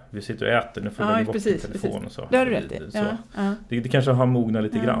vi sitter och äter, nu får vi bort telefon och så. Det har du rätt i. Det kanske har mognat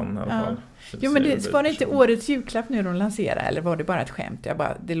lite grann i alla fall. Jo, men det var inte årets julklapp nu de lanserade, eller var det bara ett skämt?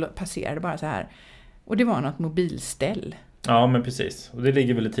 Det passerade bara så här. Och det var något mobilställ. Ja, men precis. Och det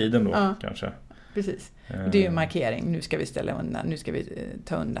ligger väl i tiden då kanske. Precis. Det är ju markering. Nu ska vi ställa undan. Nu ska vi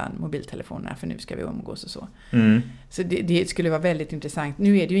ta undan mobiltelefonerna, för nu ska vi umgås och så. Så det skulle vara väldigt intressant.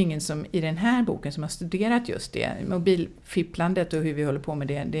 Nu är det ju ingen som i den här boken som har studerat just det. Mobilfipplandet och hur vi håller på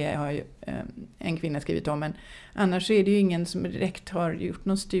med det har ju en kvinna skrivit om. Men annars är det ju ingen som direkt har gjort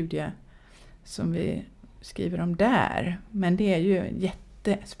någon studie som vi skriver om där. Men det är ju ett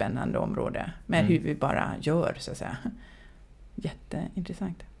jättespännande område med hur vi bara gör, så att säga.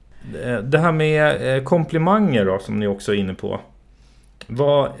 Jätteintressant. Det här med komplimanger då, som ni också är inne på.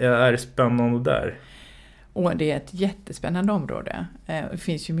 Vad är spännande där? Och det är ett jättespännande område. Det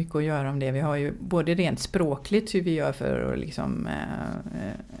finns ju mycket att göra om det. Vi har ju både rent språkligt hur vi gör för att liksom,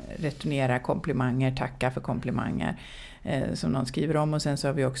 returnera komplimanger, tacka för komplimanger som någon skriver om. Och sen så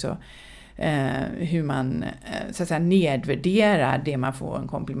har vi också hur man så att säga nedvärderar det man får en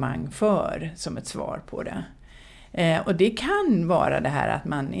komplimang för som ett svar på det. Och det kan vara det här att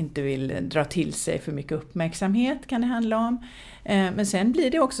man inte vill dra till sig för mycket uppmärksamhet, kan det handla om. Men sen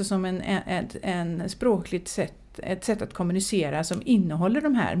blir det också som en språkligt sätt, ett sätt att kommunicera som innehåller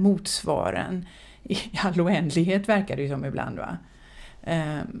de här motsvaren i all oändlighet, verkar det ju som ibland, va?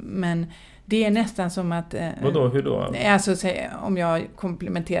 Men det är nästan som att... Vadå, hur då? Alltså, om jag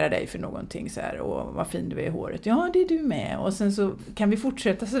komplimenterar dig för någonting så här, och vad fin du är i håret. Ja, det är du med. Och sen så kan vi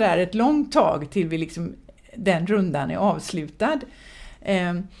fortsätta så där ett långt tag till vi liksom... den rundan är avslutad.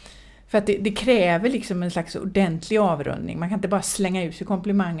 För att det kräver liksom en slags ordentlig avrundning. Man kan inte bara slänga ut sig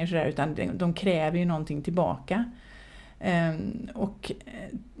komplimanger så där, utan de kräver ju någonting tillbaka. Och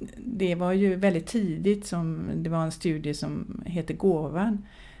det var ju väldigt tidigt som det var en studie som heter Gåvan,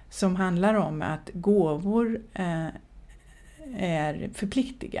 som handlar om att gåvor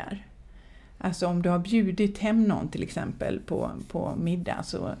förpliktigar. Alltså om du har bjudit hem någon till exempel på middag,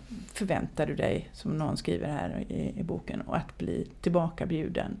 så förväntar du dig, som någon skriver här i boken, att bli tillbaka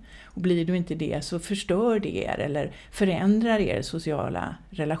bjuden. Och blir du inte det, så förstör det er eller förändrar er sociala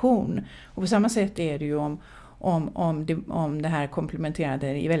relation. Och på samma sätt är det ju om det här komplementerande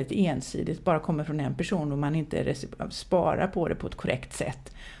är väldigt ensidigt, bara kommer från en person och man inte sparar på det på ett korrekt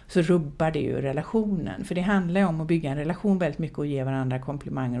sätt, så rubbar det ju relationen. För det handlar ju om att bygga en relation väldigt mycket och ge varandra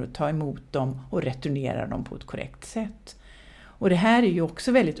komplimanger och ta emot dem och returnera dem på ett korrekt sätt. Och det här är ju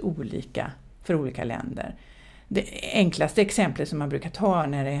också väldigt olika för olika länder. Det enklaste exemplet som man brukar ta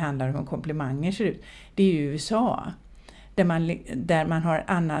när det handlar om hur komplimanger ser ut, det är ju USA. Där man har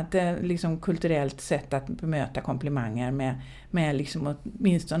annat liksom kulturellt sätt att bemöta komplimanger med liksom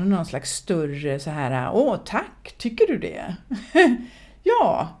åtminstone någon slags större så här: åh tack, tycker du det?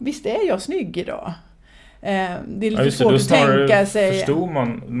 Ja, visst är jag snygg idag. Det är lite svårt att tänka sig.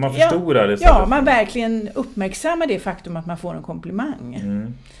 Man förstorar det. Ja, man verkligen uppmärksammar det faktum att man får en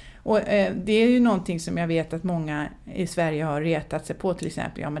komplimang. Och det är ju någonting som jag vet att många i Sverige har retat sig på, till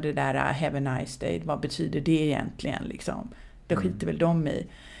exempel. Ja, men det där have a nice day, vad betyder det egentligen liksom? Det skiter väl de i.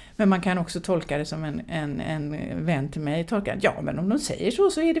 Men man kan också tolka det som en vän till mig tolkar. Ja, men om de säger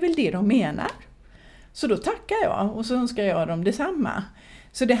så är det väl det de menar. Så då tackar jag och så önskar jag dem detsamma.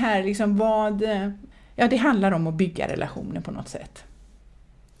 Så det här liksom det handlar om att bygga relationer på något sätt.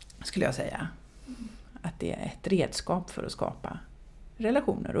 Skulle jag säga. Att det är ett redskap för att skapa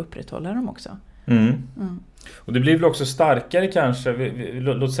relationer och upprätthålla dem också. Och det blir väl också starkare kanske.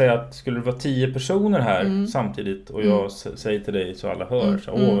 Låt säga att skulle det vara 10 personer här samtidigt och jag säger till dig så alla hör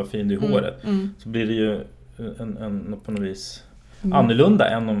så, åh vad fin du är i håret. Så blir det ju en på något vis annorlunda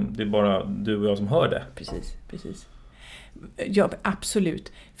än om det är bara du och jag som hör det. Precis. Ja,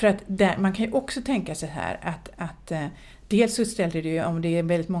 absolut. För att man kan ju också tänka sig här att dels så ställer det ju, om det är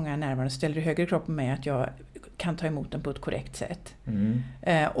väldigt många närvarande, så ställer det högre krav på mig att jag kan ta emot den på ett korrekt sätt.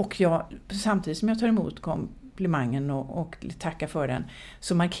 Och samtidigt som jag tar emot komplimangen och tackar för den,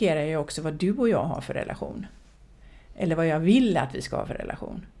 så markerar jag också vad du och jag har för relation. Eller vad jag vill att vi ska ha för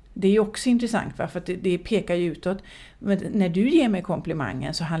relation. Det är ju också intressant, för att det pekar ju utåt. Men när du ger mig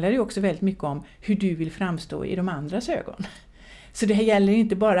komplimangen så handlar det också väldigt mycket om hur du vill framstå i de andras ögon. Så det här gäller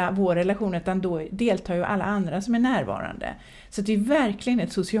inte bara vår relation, utan då deltar ju alla andra som är närvarande. Så det är verkligen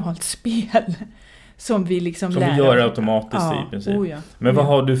ett socialt spel som vi liksom som vi gör automatiskt i princip. Men vad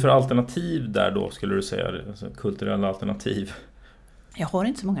har du för alternativ där då, skulle du säga? Alltså, kulturella alternativ? Jag har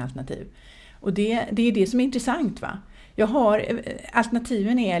inte så många alternativ. Och det är det som är intressant, va?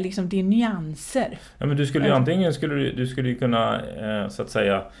 alternativen är liksom det är nyanser. Ja, men du skulle ju antingen du skulle kunna så att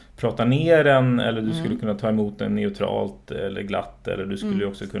säga prata ner den, eller du skulle kunna ta emot den neutralt eller glatt, eller du skulle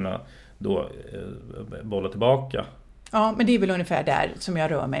också kunna då bolla tillbaka. Ja, men det är väl ungefär där som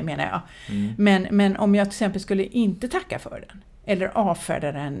jag rör mig, menar jag. Men om jag till exempel skulle inte tacka för den eller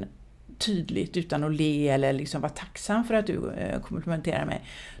avfärda den tydligt utan att le eller liksom vara tacksam för att du komplimenterar mig,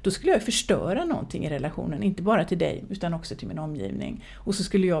 då skulle jag förstöra någonting i relationen, inte bara till dig utan också till min omgivning, och så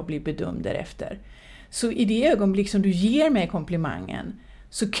skulle jag bli bedömd därefter. Så i det ögonblick som du ger mig komplimangen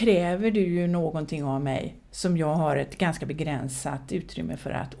så kräver du ju någonting av mig som jag har ett ganska begränsat utrymme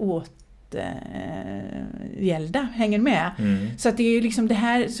för att gälda, hänger med. Så att det är ju liksom det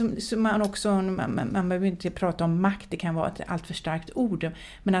här som man också, man behöver inte prata om makt, det kan vara ett allt för starkt ord,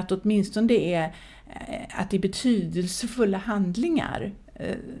 men att åtminstone det är betydelsefulla handlingar,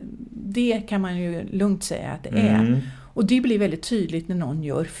 det kan man ju lugnt säga att det är. Och det blir väldigt tydligt när någon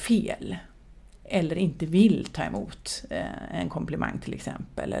gör fel eller inte vill ta emot en komplimang till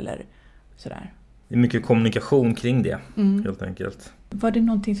exempel, eller sådär. Det är mycket kommunikation kring det, helt enkelt. Var det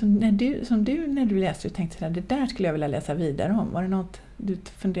någonting som när du läste och tänkte att det där skulle jag vilja läsa vidare om? Var det något du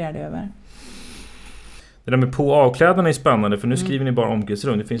funderade över? Det där med på- och avklädarna är spännande, för nu skriver ni bara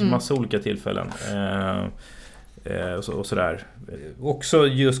omklädningsrum. Det finns en massa olika tillfällen. Och sådär. Också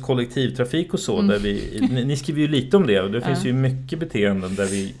just kollektivtrafik och så. Där ni skriver ju lite om det. Och det finns ju mycket beteenden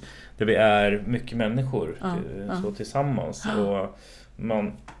där vi är mycket människor så tillsammans. Och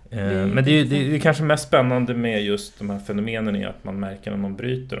men det är kanske mest spännande med just de här fenomenen är att man märker när man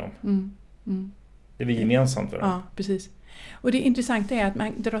bryter dem. Det är vi gemensamt för det. Ja, precis. Och det intressanta är att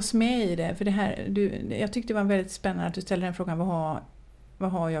man dras med i det. För det här, jag tyckte det var väldigt spännande att du ställde den frågan,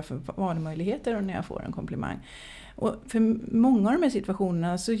 vad har jag för valmöjligheter när jag får en komplimang? Och för många av de här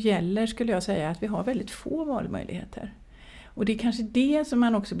situationerna så gäller, skulle jag säga, att vi har väldigt få valmöjligheter. Och det är kanske det som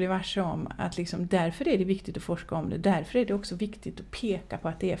man också blir varse om, att liksom, därför är det viktigt att forska om det. Därför är det också viktigt att peka på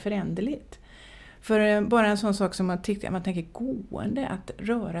att det är föränderligt. För bara en sån sak som man tänker gående, att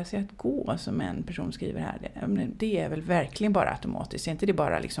röra sig, att gå, som en person skriver här, det är väl verkligen bara automatiskt. Är inte det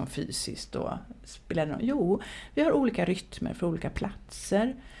bara liksom fysiskt och spelar det någon? Jo, vi har olika rytmer för olika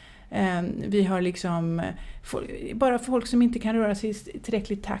platser. Vi har liksom bara folk som inte kan röra sig i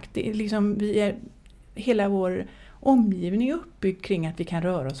tillräcklig takt. Det är liksom, hela vår omgivning är uppbyggd kring att vi kan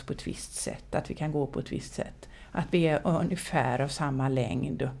röra oss på ett visst sätt, att vi kan gå på ett visst sätt, att vi är ungefär av samma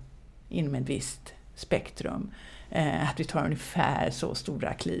längd inom ett visst spektrum, att vi tar ungefär så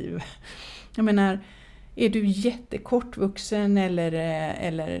stora kliv. Jag menar, är du jättekortvuxen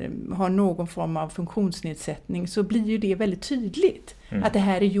eller har någon form av funktionsnedsättning, så blir ju det väldigt tydligt att det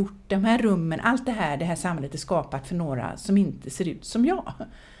här är gjort, de här rummen, allt det här samhället är skapat för några som inte ser ut som jag.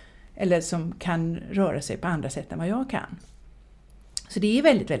 Eller som kan röra sig på andra sätt än vad jag kan. Så det är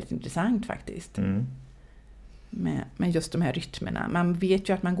väldigt, väldigt intressant faktiskt. Med just de här rytmerna. Man vet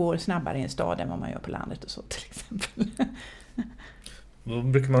ju att man går snabbare i en stad än vad man gör på landet och så till exempel. Vad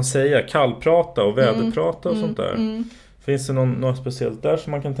brukar man säga? Kallprata och väderprata och sånt där. Finns det något speciellt där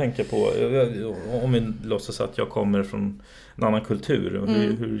som man kan tänka på? Om vi låtsas att jag kommer från en annan kultur.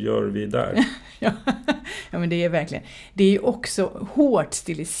 Hur gör vi där? Ja, men det är verkligen. Det är ju också hårt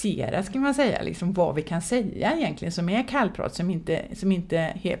stiliserat, ska man säga. Liksom vad vi kan säga egentligen som är kallprat. Som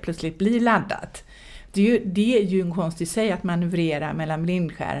inte helt plötsligt blir laddat. Det är ju en konst i sig att manövrera mellan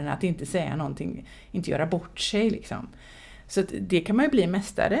blindskärren. Att inte säga någonting. Inte göra bort sig liksom. Så det kan man ju bli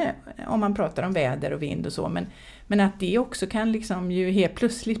mästare om man pratar om väder och vind och så. Men att det också kan liksom ju helt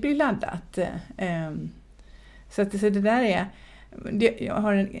plötsligt bli laddat. Så det där är... Jag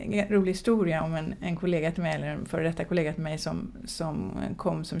har en rolig historia om en kollega till mig, eller en före detta kollega till mig som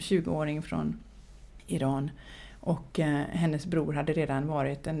kom som 20-åring från Iran. Och hennes bror hade redan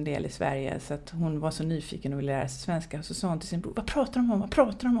varit en del i Sverige, så att hon var så nyfiken och ville lära sig svenska. Så sa hon till sin bror, vad pratar de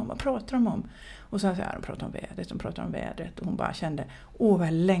om? Och så sa jag, de pratar om vädret. Och hon bara kände, vad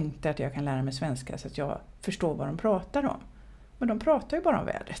jag längtar att jag kan lära mig svenska så att jag förstår vad de pratar om. Men de pratar ju bara om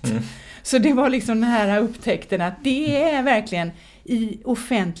vädret. Så det var liksom den här upptäckten att det är verkligen i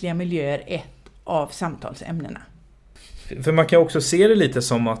offentliga miljöer ett av samtalsämnena. För man kan också se det lite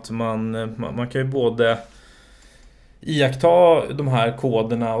som att man kan ju både iaktta de här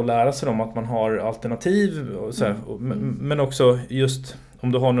koderna och lära sig dem, att man har alternativ och så här, men också just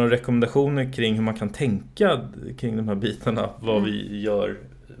om du har några rekommendationer kring hur man kan tänka kring de här bitarna, vad vi gör,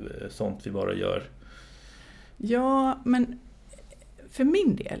 sånt vi bara gör. Ja, men för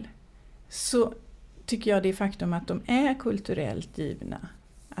min del så tycker jag det faktum att de är kulturellt givna,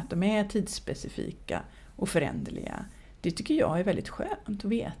 att de är tidsspecifika och föränderliga, Det tycker jag är väldigt skönt att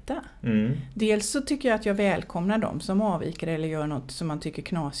veta. Mm. Dels så tycker jag att jag välkomnar dem som avviker eller gör något som man tycker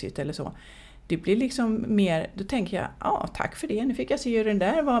knasigt eller så. Det blir liksom mer, då tänker jag, ja tack för det, nu fick jag se hur den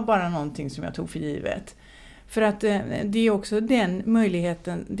där var bara någonting som jag tog för givet. För att det är också den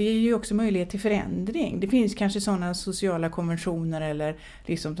möjligheten, det är ju också möjlighet till förändring. Det finns kanske sådana sociala konventioner eller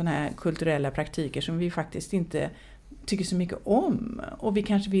liksom sådana här kulturella praktiker som vi faktiskt inte tycker så mycket om. Och vi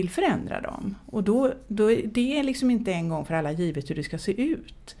kanske vill förändra dem. Och då det är liksom inte en gång för alla givet hur det ska se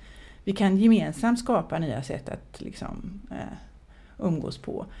ut. Vi kan gemensamt skapa nya sätt att liksom umgås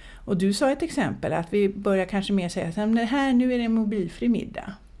på. Och du sa ett exempel att vi börjar kanske mer säga att nu är det en mobilfri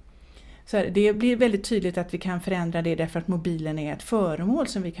middag. Så det blir väldigt tydligt att vi kan förändra det därför att mobilen är ett föremål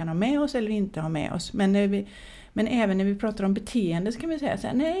som vi kan ha med oss eller inte ha med oss. Men även när vi pratar om beteende så kan vi säga så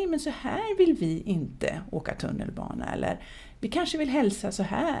här, nej men så här vill vi inte åka tunnelbana. Eller vi kanske vill hälsa så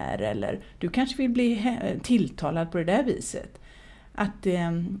här. Eller du kanske vill bli tilltalad på det där viset. Det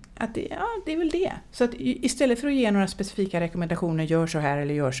är väl det. Så att istället för att ge några specifika rekommendationer, gör så här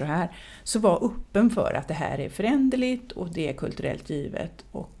eller gör så här, så var öppen för att det här är föränderligt och det är kulturellt givet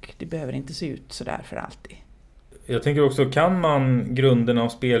och det behöver inte se ut så där för alltid. Jag tänker också, kan man grunderna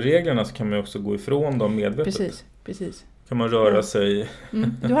och spelreglerna så kan man också gå ifrån dem medvetet. Precis. Kan man röra sig...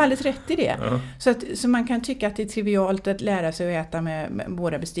 Du har alldeles rätt i det. Ja. Så man kan tycka att det är trivialt att lära sig att äta med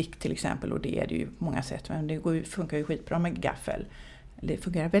båda bestick till exempel. Och det är det ju på många sätt. Men det funkar ju skitbra med gaffel. Det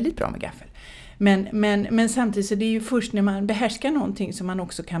fungerar väldigt bra med gaffel. Men samtidigt så det är ju först när man behärskar någonting som man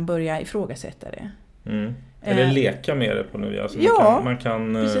också kan börja ifrågasätta det. Mm. Eller leka med det på något vis. Alltså man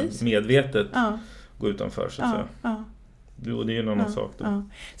kan medvetet gå utanför så att säga. Ja. Det är ju en annan sak då. Ja.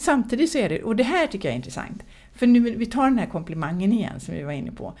 Samtidigt så är det, och det här tycker jag är intressant. För nu vi tar den här komplimangen igen som vi var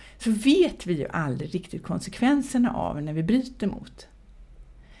inne på. Så vet vi ju aldrig riktigt konsekvenserna av när vi bryter mot.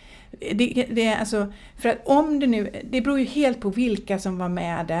 Det är alltså, för att det beror ju helt på vilka som var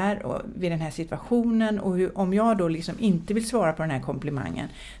med där och vid den här situationen och om jag då liksom inte vill svara på den här komplimangen.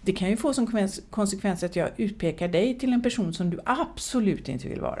 Det kan ju få som konsekvens att jag utpekar dig till en person som du absolut inte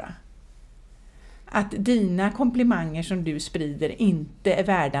vill vara. Att dina komplimanger som du sprider inte är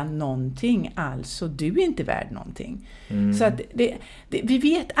värda någonting, alltså du är inte värd någonting. Mm. Så att vi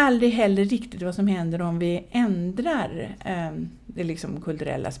vet aldrig heller riktigt vad som händer om vi ändrar det liksom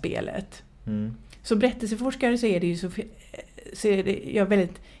kulturella spelet. Mm. Så berättelseforskare så är det ju så är jag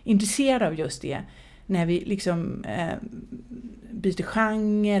väldigt intresserad av just det. När vi liksom byter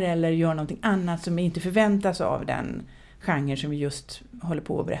genre eller gör någonting annat som inte förväntas av den genre som vi just håller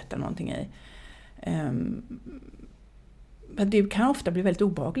på att berätta någonting i. Det kan ofta bli väldigt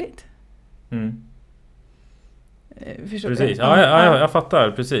obehagligt. Mm. Precis, jag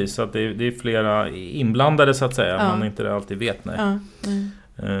fattar precis att det är flera inblandade så att säga, man inte alltid vet. Nej.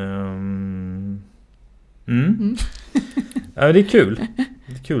 Ja, det är kul.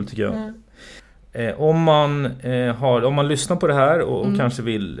 Det är kul tycker jag. Om man lyssnar på det här och kanske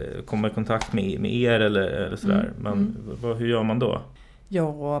vill komma i kontakt med er eller sådär, men hur gör man då?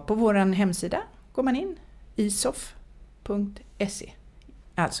 Ja, på vår hemsida går man in, isof.se,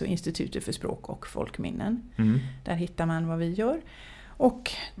 alltså Institutet för språk och folkminnen. Där hittar man vad vi gör.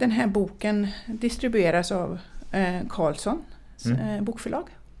 Och den här boken distribueras av Carlssons bokförlag.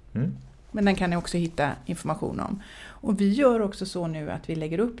 Men den kan ni också hitta information om. Och vi gör också så nu att vi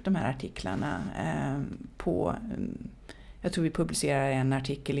lägger upp de här artiklarna på... Jag tror vi publicerar en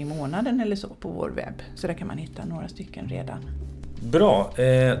artikel i månaden eller så på vår webb. Så där kan man hitta några stycken redan. Bra.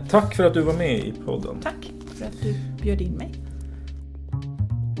 Tack för att du var med i podden. Tack för att du bjöd in mig.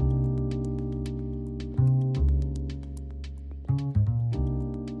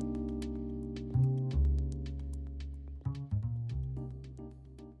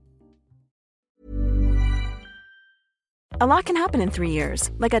 A lot can happen in 3 years,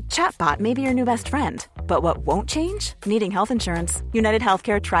 like a chatbot may be your new best friend. But what won't change? Needing health insurance. United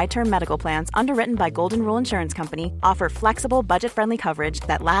Healthcare Tri-Term Medical Plans, underwritten by Golden Rule Insurance Company, offer flexible, budget-friendly coverage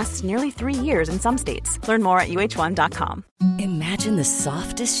that lasts nearly 3 years in some states. Learn more at uh1.com. Imagine the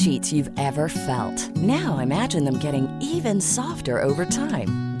softest sheets you've ever felt. Now imagine them getting even softer over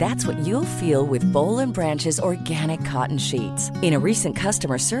time. That's what you'll feel with Boll & Branch's organic cotton sheets. In a recent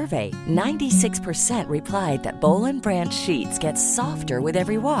customer survey, 96% replied that Boll & Branch sheets get softer with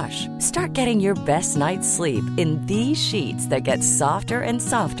every wash. Start getting your best night's sleep in these sheets that get softer and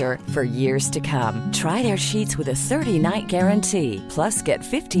softer for years to come. Try their sheets with a 30-night guarantee. Plus, get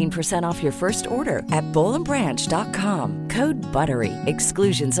 15% off your first order at BollandBranch.com. Code BUTTERY.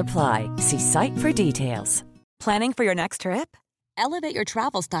 Exclusions apply. See site for details. Planning for your next trip? Elevate your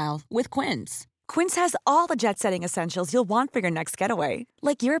travel style with Quince. Quince has all the jet-setting essentials you'll want for your next getaway,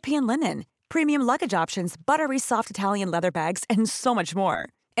 like European linen, premium luggage options, buttery soft Italian leather bags, and so much more.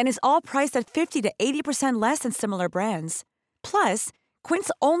 And is all priced at 50 to 80% less than similar brands. Plus,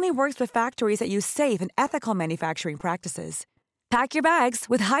 Quince only works with factories that use safe and ethical manufacturing practices. Pack your bags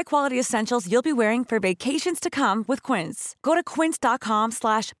with high-quality essentials you'll be wearing for vacations to come with Quince. Go to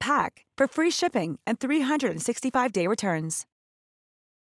quince.com/pack for free shipping and 365-day returns.